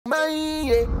Man,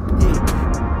 yeah.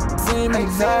 See me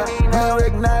now, I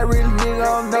recognize real nigga,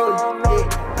 I don't know.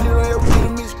 Yeah, clear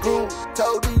everything, Miss Crew,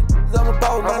 told these I'm a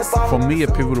ball. For me, a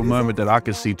pivotal moment that I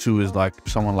can see too is like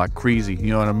someone like Creasy,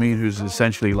 you know what I mean, who's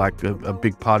essentially like a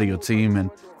big part of your team and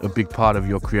a big part of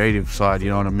your creative side, you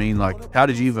know what I mean? Like, how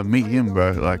did you even meet him,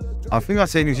 bro? Like, I think I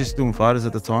seen he was just doing fighters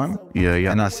at the time. Yeah.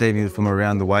 And I seen him from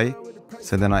around the way.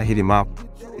 So then I hit him up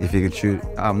if he could shoot.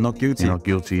 I'm not guilty. You're not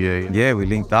guilty, yeah. Yeah, we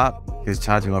linked up. He was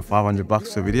charging like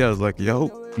 $500 for a video. I was like,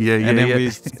 yo. Yeah. And then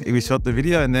we shot the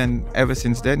video, and then ever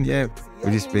since then, yeah,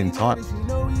 we've just been tight.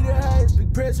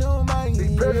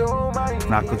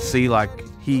 And I could see like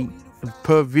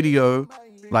per video,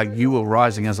 like you were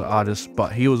rising as an artist,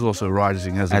 but he was also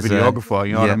rising as a videographer,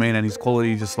 you know what I mean? And his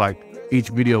quality just like, each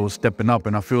video was stepping up.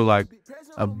 And I feel like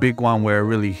a big one where it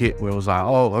really hit, where it was like,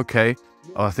 oh, okay.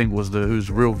 I think was the Who's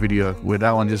Real video, where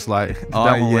that one just like,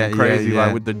 that one went crazy,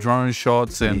 like with the drone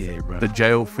shots and the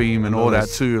jail theme and all that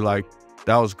too. Like,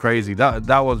 that was crazy. That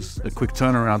was a quick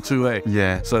turnaround too, eh?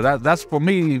 Yeah. So that's for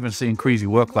me, even seeing Creasy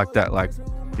work like that, like,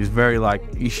 he's very like,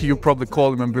 you probably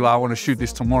call him and be like, I want to shoot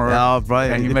this tomorrow. Oh, bro.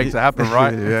 And he makes it happen,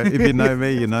 right? Yeah. If you know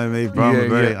me, you know me, bro. I'm a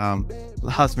very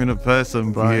last minute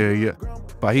person, bro. Yeah.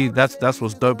 But that's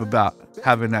what's dope about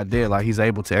having that there. Like, he's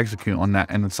able to execute on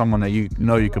that, and it's someone that you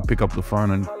know you can pick up the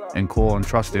phone and call and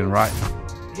trust in, right?